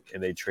 Yep.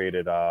 and they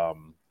traded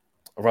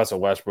Russell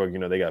Westbrook. You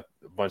know, they got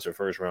a bunch of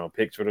first round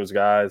picks for those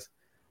guys.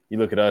 You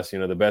look at us, you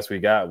know, the best we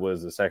got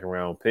was the second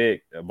round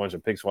pick, a bunch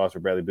of pick swaps for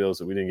Bradley Beal,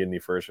 so we didn't get any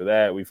first for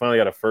that. We finally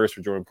got a first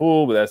for Jordan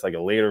Poole, but that's like a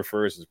later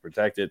first, it's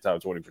protected,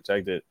 top 20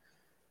 protected.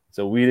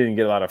 So we didn't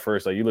get a lot of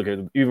firsts. Like you look at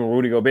even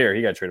Rudy Gobert,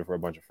 he got traded for a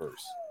bunch of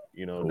firsts.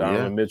 You know,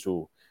 Donovan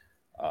Mitchell,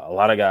 a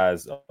lot of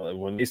guys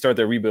when they start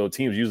their rebuild,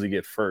 teams usually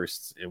get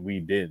firsts, and we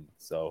didn't.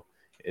 So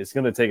it's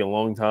going to take a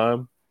long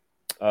time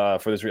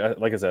for this.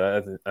 Like I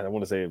said, I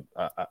want to say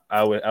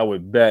I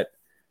would bet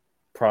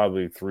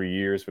probably 3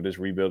 years for this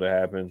rebuild to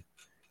happen.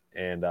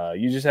 And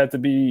you just have to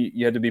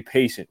be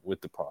patient with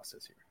the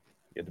process here.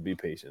 You have to be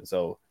patient.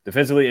 So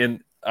defensively,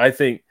 and I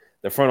think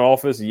the front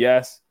office,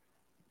 yes,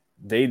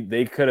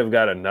 they could have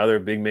got another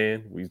big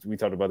man. We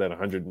talked about that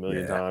 100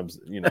 million times.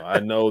 You know, I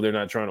know they're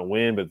not trying to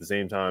win, but at the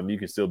same time, you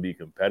can still be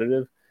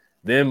competitive.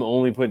 Them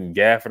only putting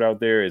Gafford out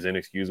there is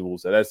inexcusable.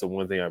 So that's the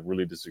one thing I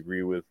really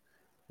disagree with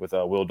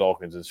Will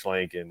Dawkins and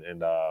Schlenk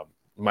and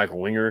Michael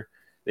Winger.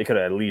 They could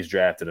have at least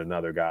drafted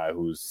another guy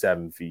who's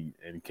 7 feet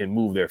and can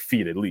move their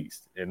feet at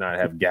least, and not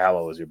have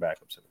Gallo as your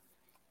backup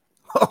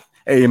center.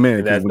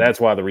 Amen. That's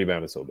why the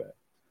rebound is so bad.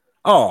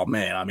 Oh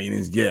man, I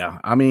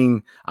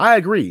mean, I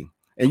agree.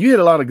 And you hit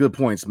a lot of good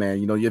points, man.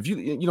 You know, if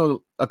you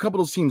know, a couple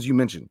of those teams you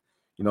mentioned,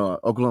 you know,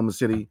 Oklahoma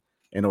City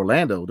and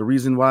Orlando, the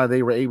reason why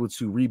they were able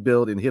to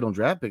rebuild and hit on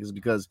draft picks is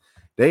because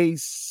they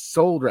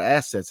sold their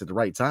assets at the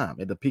right time,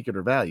 at the peak of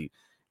their value.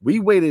 We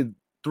waited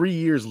 3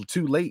 years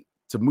too late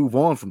to move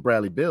on from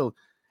Bradley Beal.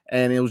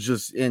 And it was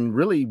just, and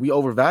really, we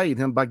overvalued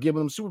him by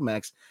giving him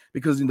Supermax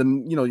because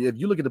if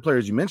you look at the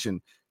players you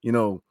mentioned, you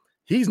know,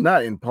 he's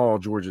not in Paul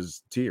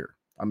George's tier.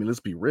 I mean,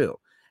 let's be real.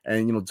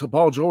 And, you know,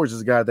 Paul George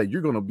is a guy that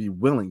you're going to be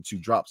willing to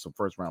drop some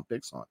first round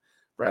picks on.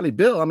 Bradley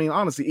Beal, I mean,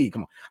 honestly,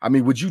 come on. I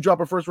mean, would you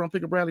drop a first round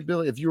pick of Bradley Beal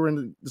if you were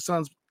in the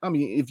Suns? I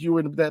mean, if you were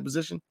in that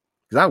position?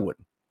 Because I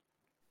wouldn't.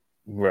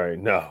 Right.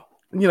 No.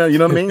 You know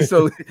what I mean?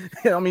 So,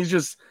 I mean, it's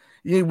just,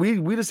 you know,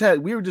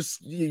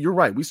 you're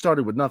right. We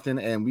started with nothing,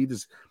 and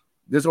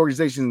this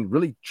organization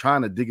really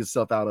trying to dig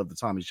itself out of the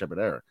Tommy Shepard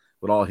era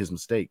with all his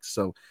mistakes.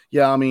 So,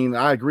 yeah, I mean,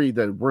 I agree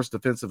that worst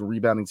defensive and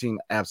rebounding team,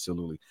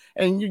 absolutely.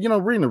 And, you know,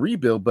 we're in a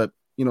rebuild, but,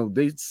 you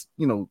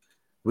know,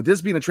 with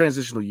this being a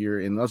transitional year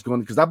and us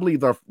going, because I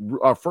believe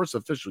our first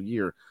official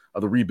year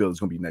of the rebuild is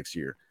going to be next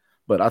year.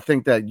 But I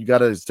think that you got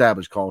to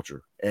establish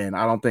culture. And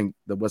I don't think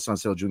that Wes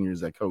Unseld Jr.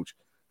 is that coach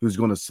who's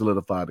going to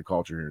solidify the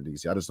culture here in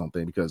DC. I just don't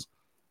think, because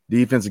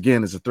defense,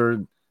 again, is the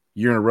third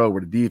year in a row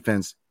where the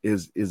defense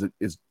is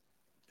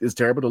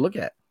terrible to look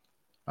at.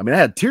 I mean, I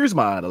had tears in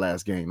my eye the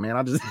last game, man.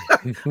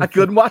 I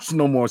couldn't watch it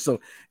no more. So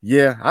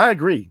yeah, I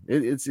agree.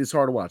 It's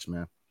hard to watch,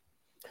 man.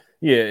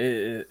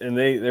 Yeah, and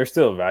they're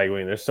still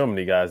evaluating. There's so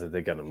many guys that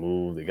they got to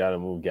move. They got to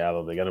move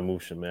Gallo. They got to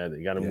move Shamet.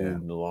 They got to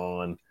move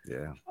Milan.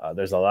 Yeah.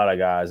 There's a lot of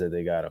guys that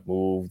they got to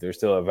move. They're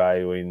still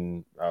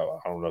evaluating. I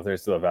don't know if they're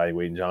still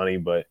evaluating Johnny,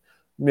 but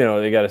you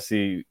know they got to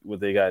see what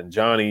they got in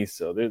Johnny.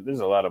 So there's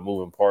a lot of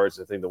moving parts.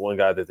 I think the one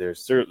guy that they're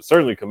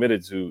certainly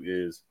committed to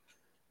is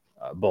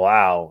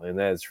Bilal, and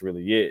that's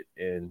really it.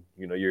 And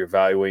you know you're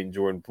evaluating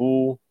Jordan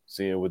Poole,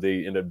 seeing what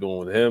they end up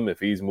doing with him if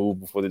he's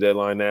moved before the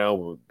deadline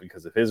now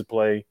because of his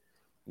play.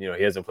 You know,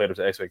 he hasn't played up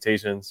to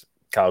expectations.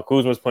 Kyle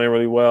Kuzma's playing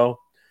really well.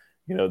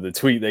 You know, the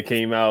tweet that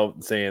came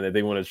out saying that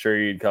they want to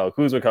trade Kyle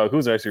Kuzma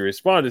actually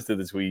responded to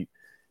the tweet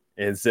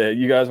and said,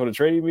 "You guys want to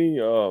trade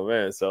me?" Oh,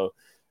 man. So,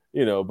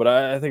 you know, but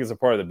I think it's a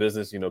part of the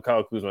business. You know,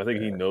 Kyle Kuzma, I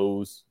think he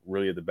knows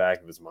really at the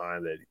back of his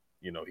mind that,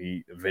 you know,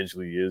 he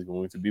eventually is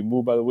going to be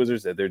moved by the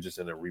Wizards, that they're just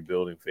in a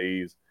rebuilding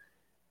phase.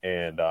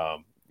 And,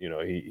 you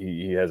know,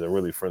 he has a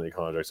really friendly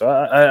contract. So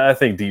I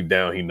think deep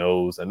down he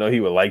knows. I know he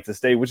would like to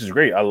stay, which is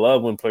great. I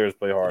love when players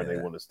play hard and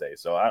they want to stay.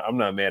 So I'm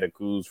not mad at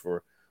Kuz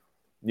for,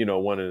 you know,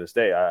 wanting to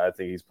stay. I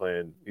think he's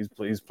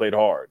played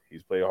hard.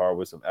 He's played hard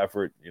with some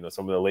effort. You know,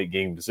 some of the late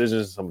game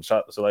decisions, some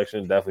shot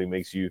selection definitely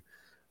makes you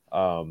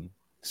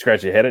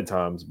scratch your head at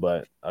times.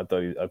 But I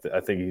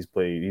think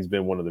he's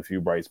been one of the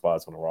few bright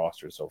spots on the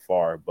roster so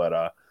far.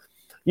 But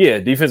yeah,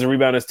 defensive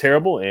rebound is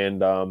terrible,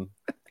 and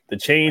the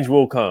change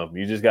will come.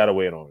 You just got to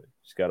wait on it.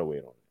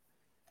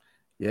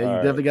 Yeah, you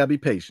definitely got to be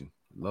patient.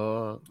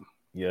 Lord.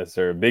 Yes,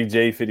 sir. Big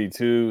J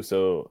 52.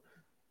 So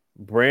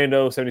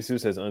Brando 72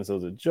 says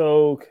Unseld's a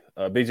joke.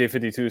 Big J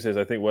 52 says,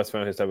 I think West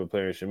found his type of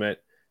player in Shamet.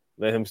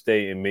 Let him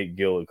stay and make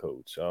Gil a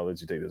coach. I'll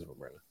let you take this one,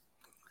 Brandon.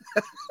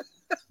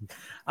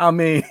 I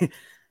mean,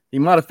 he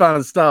might have found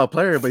a style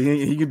player, but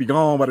he could be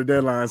gone by the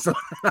deadline. So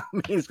I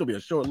mean, it's gonna be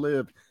a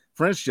short-lived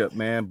friendship,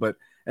 man.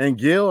 And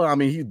Gil, I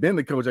mean, he's been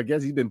the coach. I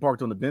guess he's been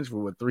parked on the bench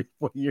for 3-4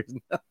 years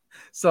now.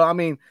 So I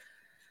mean,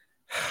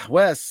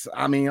 Wes,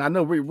 I mean, I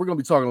know we're going to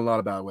be talking a lot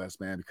about Wes,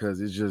 man, because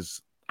it's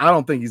just, I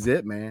don't think he's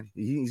it, man.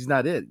 He's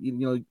not it. You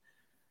know,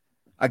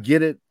 I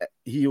get it.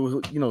 He,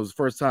 you know, his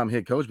first time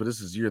head coach, but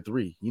this is year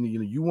 3. You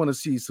know, you want to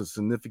see some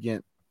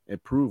significant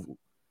approval.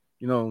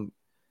 You know,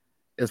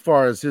 as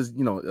far as his,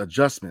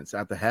 adjustments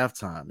at the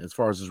halftime, as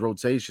far as his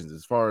rotations,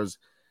 as far as,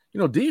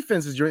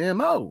 defense is your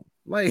MO.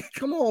 Like,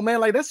 come on, man.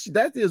 Like,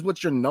 that is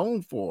what you're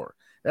known for.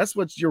 That's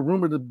what you're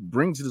rumored to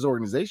bring to this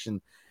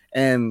organization.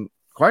 And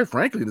quite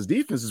frankly, this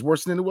defense is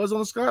worse than it was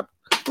on Scott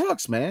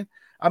Brooks, man.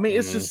 I mean,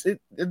 it's just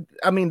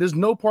there's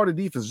no part of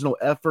defense, there's no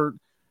effort.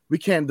 We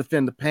can't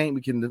defend the paint,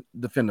 we can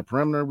defend the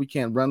perimeter, we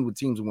can't run with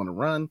teams we want to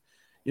run.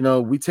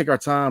 We take our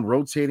time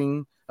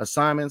rotating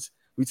assignments,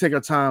 we take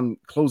our time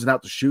closing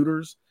out the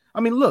shooters.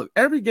 I mean, look,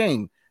 every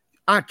game,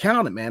 I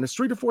count it, man. It's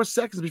 3 to 4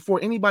 seconds before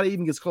anybody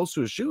even gets close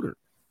to a shooter.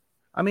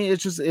 I mean,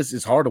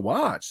 it's hard to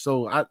watch.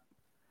 So I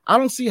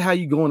don't see how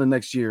you go into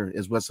next year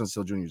as Wes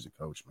Unseld Jr. as a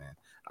coach,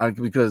 man.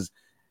 Because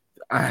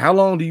how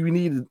long do you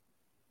need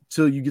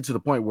till you get to the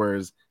point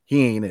where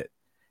he ain't it?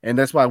 And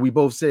that's why we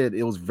both said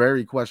it was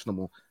very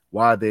questionable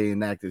why they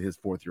enacted his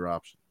 4th-year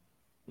option.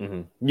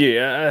 Mm-hmm.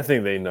 Yeah, I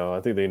think they know. I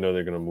think they know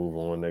they're going to move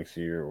on next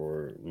year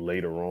or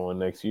later on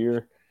next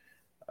year.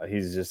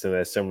 He's just in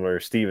that similar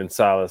Steven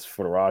Silas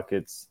for the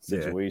Rockets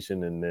situation.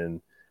 Yeah. And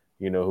then,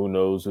 who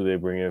knows who they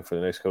bring in for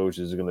the next coach.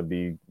 Is it going to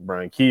be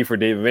Brian Keefe or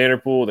David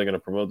Vanderpool? They're going to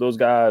promote those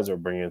guys or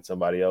bring in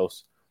somebody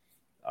else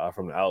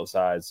from the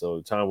outside.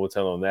 So time will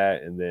tell on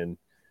that. And then,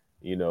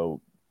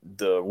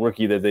 the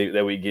rookie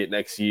that we get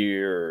next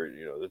year,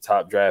 or, the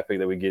top draft pick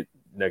that we get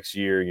next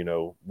year,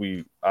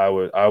 I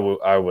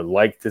would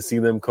like to see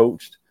them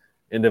coached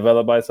and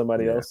developed by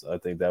somebody else. I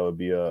think that would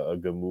be a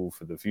good move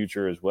for the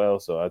future as well.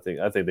 So I think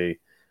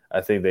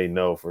they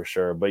know for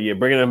sure. But yeah,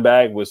 bringing them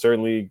back was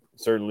certainly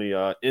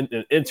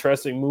an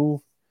interesting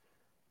move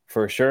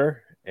for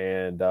sure.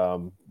 And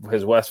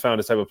has West found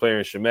this type of player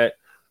in Shamet?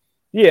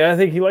 Yeah, I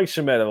think he likes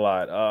Shamet a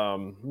lot.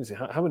 Let me see,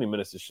 how many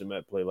minutes did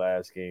Shamet play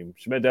last game?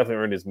 Shamet definitely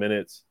earned his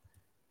minutes.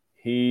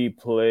 He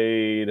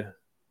played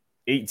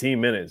 18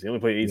 minutes. He only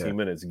played 18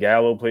 minutes.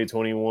 Gallo played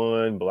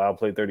 21. Bilal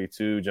played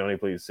 32. Johnny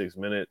played 6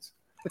 minutes.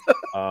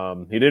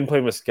 He didn't play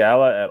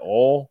Muscala at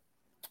all.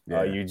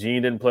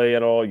 Eugene didn't play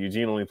at all.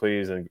 Eugene only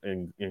plays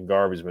in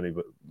garbage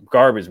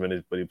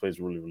minutes, but he plays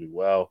really, really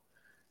well.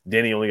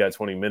 Denny only got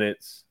 20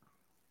 minutes.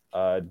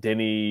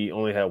 Denny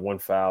only had 1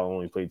 foul,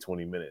 only played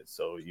 20 minutes.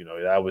 So,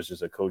 that was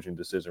just a coaching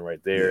decision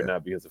right there,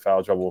 not because of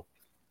foul trouble.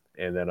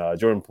 And then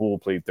Jordan Poole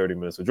played 30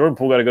 minutes. So Jordan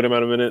Poole got a good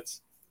amount of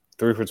minutes,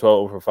 3 for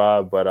 12, 0 for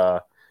 5.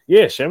 But,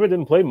 Shamet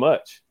didn't play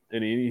much.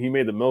 And he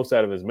made the most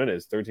out of his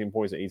minutes, 13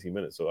 points in 18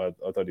 minutes. So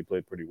I thought he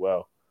played pretty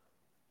well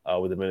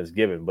with the minutes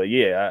given. But,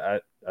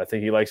 I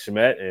think he likes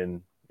Shamet.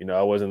 And,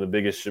 I wasn't the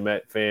biggest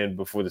Shamet fan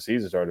before the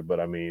season started.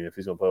 But, I mean, if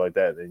he's going to play like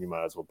that, then you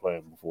might as well play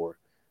him before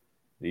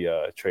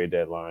the trade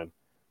deadline.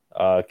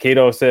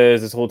 Cato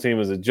says this whole team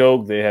is a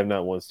joke. They have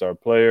not one star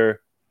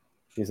player.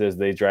 He says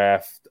they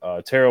draft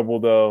terrible,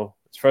 though.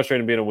 It's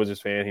frustrating being a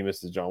Wizards fan. He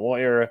missed the John Wall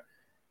era.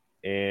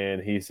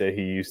 And he said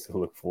he used to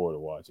look forward to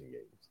watching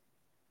games.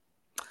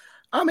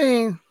 I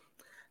mean,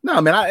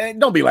 no, man,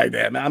 don't be like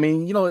that, man. I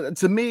mean,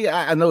 to me,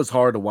 I know it's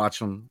hard to watch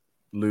them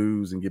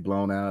lose and get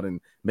blown out and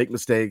make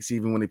mistakes,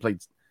 even when they play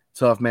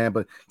tough, man.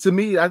 But to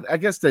me, I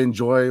guess the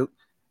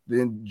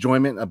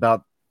enjoyment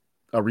about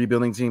a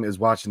rebuilding team is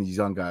watching these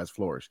young guys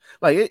flourish.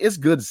 Like, it's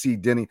good to see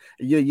Denny.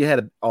 You had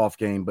an off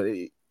game, but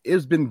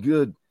it's been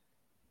good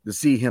to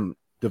see him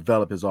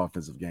develop his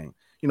offensive game.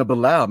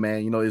 Bilal,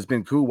 man, it's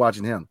been cool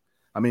watching him.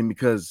 I mean,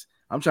 because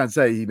I'm trying to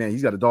say,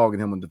 he's got a dog in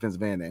him on the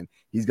defensive end, and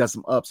he's got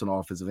some ups on the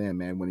offensive end,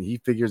 man. When he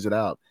figures it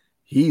out,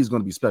 he's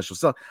going to be special.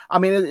 So, I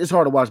mean, it's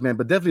hard to watch, man,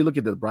 but definitely look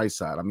at the bright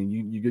side. I mean,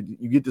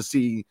 you get to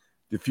see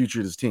the future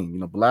of this team.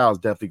 Bilal is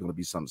definitely going to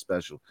be something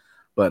special.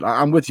 But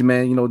I'm with you,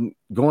 man.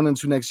 Going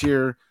into next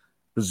year,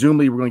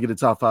 presumably we're going to get a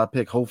top 5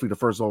 pick, hopefully the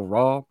first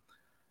overall.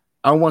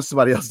 I want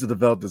somebody else to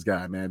develop this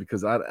guy, man,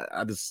 because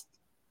I just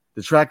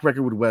the track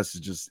record with West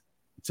is just,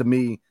 to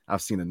me,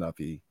 I've seen enough.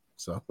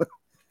 So.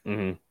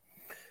 Mm-hmm.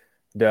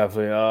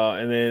 Definitely.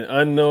 And then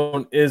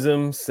Unknown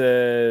Ism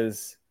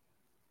says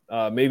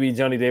maybe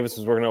Johnny Davis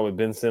was working out with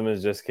Ben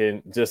Simmons. Just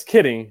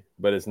kidding.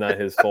 But it's not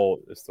his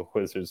fault. It's the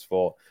Wizards'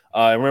 fault.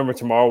 And remember,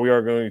 tomorrow we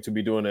are going to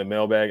be doing a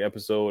mailbag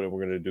episode, and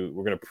we're going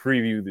to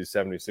preview the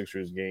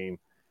 76ers game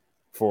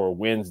for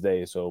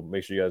Wednesday. So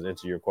make sure you guys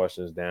enter your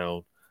questions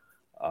down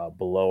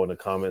below in the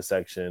comment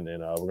section,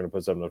 and we're going to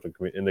put something up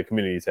in the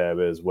community tab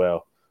as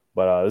well.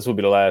 But this will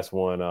be the last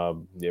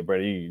one.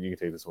 Brady, you can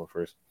take this one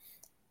first.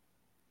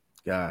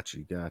 Got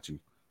you.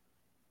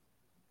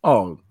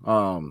 Oh,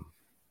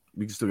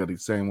 we can still got the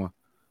same one.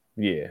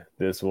 Yeah,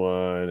 this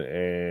one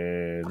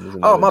and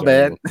oh, my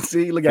bad.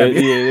 See, look at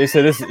me. Yeah, they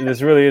said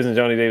this really isn't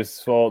Johnny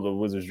Davis' fault. The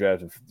Wizards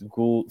drafted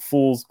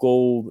fool's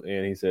gold,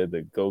 and he said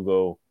that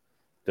Go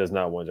does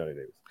not want Johnny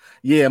Davis.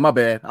 Yeah, my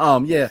bad.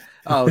 Yeah.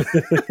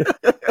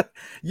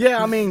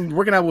 Yeah, I mean,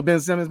 working out with Ben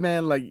Simmons,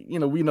 man, like,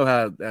 we know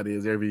how that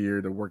is every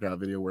year, the workout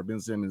video where Ben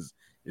Simmons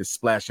is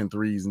splashing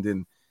threes and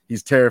then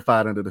he's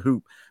terrified under the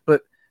hoop.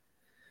 But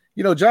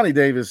Johnny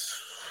Davis,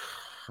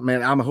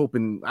 man, I'm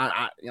hoping.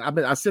 I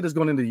said this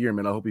going into the year,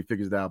 man. I hope he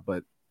figures it out,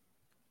 but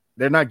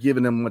they're not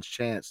giving him much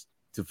chance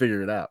to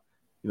figure it out.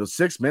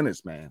 6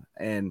 minutes, man.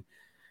 And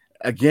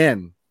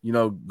again,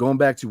 Going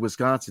back to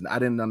Wisconsin, I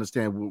didn't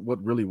understand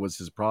what really was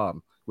his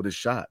problem with his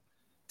shot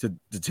to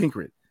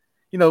tinker it.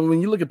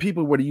 When you look at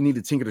people where you need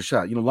to tinker the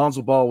shot,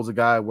 Lonzo Ball was a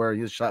guy where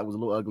his shot was a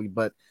little ugly,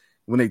 but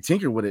when they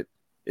tinker with it,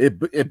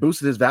 it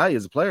boosted his value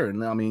as a player.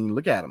 And I mean,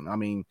 look at him. I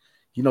mean,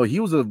 he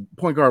was a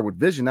point guard with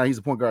vision. Now he's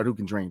a point guard who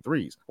can drain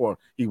threes, or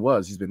he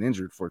was. He's been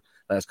injured for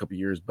the last couple of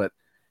years. But,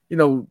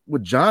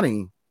 with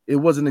Johnny, it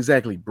wasn't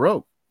exactly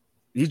broke.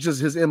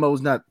 His MO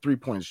is not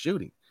 3-point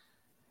shooting.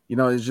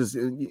 It's just,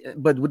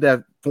 but with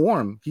that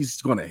form, he's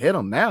going to hit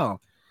him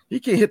now. He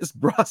can't hit this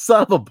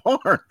broadside of a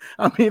barn.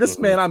 I mean, this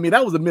man,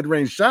 that was a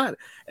mid-range shot,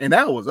 and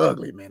that was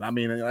ugly, man. I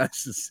mean,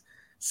 that's just,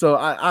 so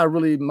I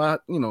really,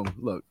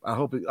 look, I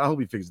hope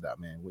he figures it out,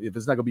 man. If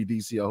it's not going to be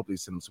DC, I hope they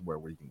send him somewhere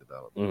where he can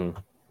develop.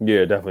 Mm-hmm.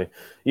 Yeah, definitely.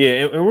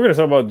 Yeah, and we're going to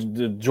talk about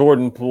the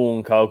Jordan Poole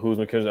and Kyle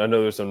Kuzma, because I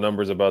know there's some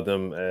numbers about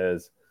them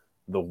as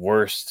the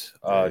worst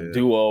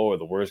duo or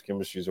the worst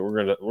chemistry. So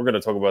we're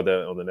gonna talk about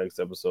that on the next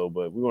episode.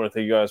 But we want to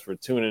thank you guys for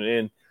tuning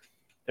in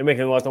and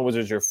making Locked On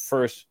Wizards your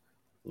first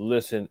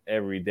listen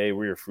every day.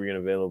 We are free and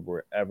available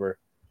wherever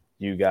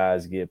you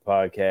guys get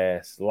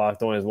podcasts.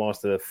 Locked On has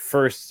launched the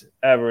first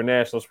ever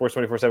national sports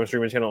 24/7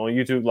 streaming channel on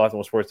YouTube. Locked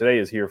On Sports Today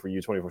is here for you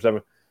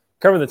 24/7,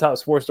 covering the top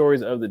sports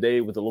stories of the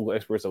day with the local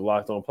experts of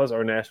Locked On, plus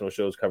our national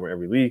shows covering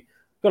every league.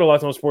 Go to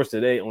Locked On Sports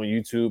Today on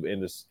YouTube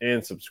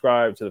and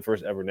subscribe to the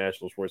first ever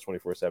national sports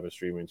 24/7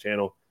 streaming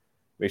channel.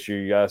 Make sure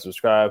you guys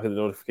subscribe, hit the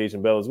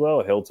notification bell as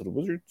well. Hail to the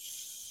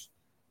Wizards.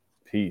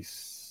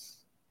 Peace.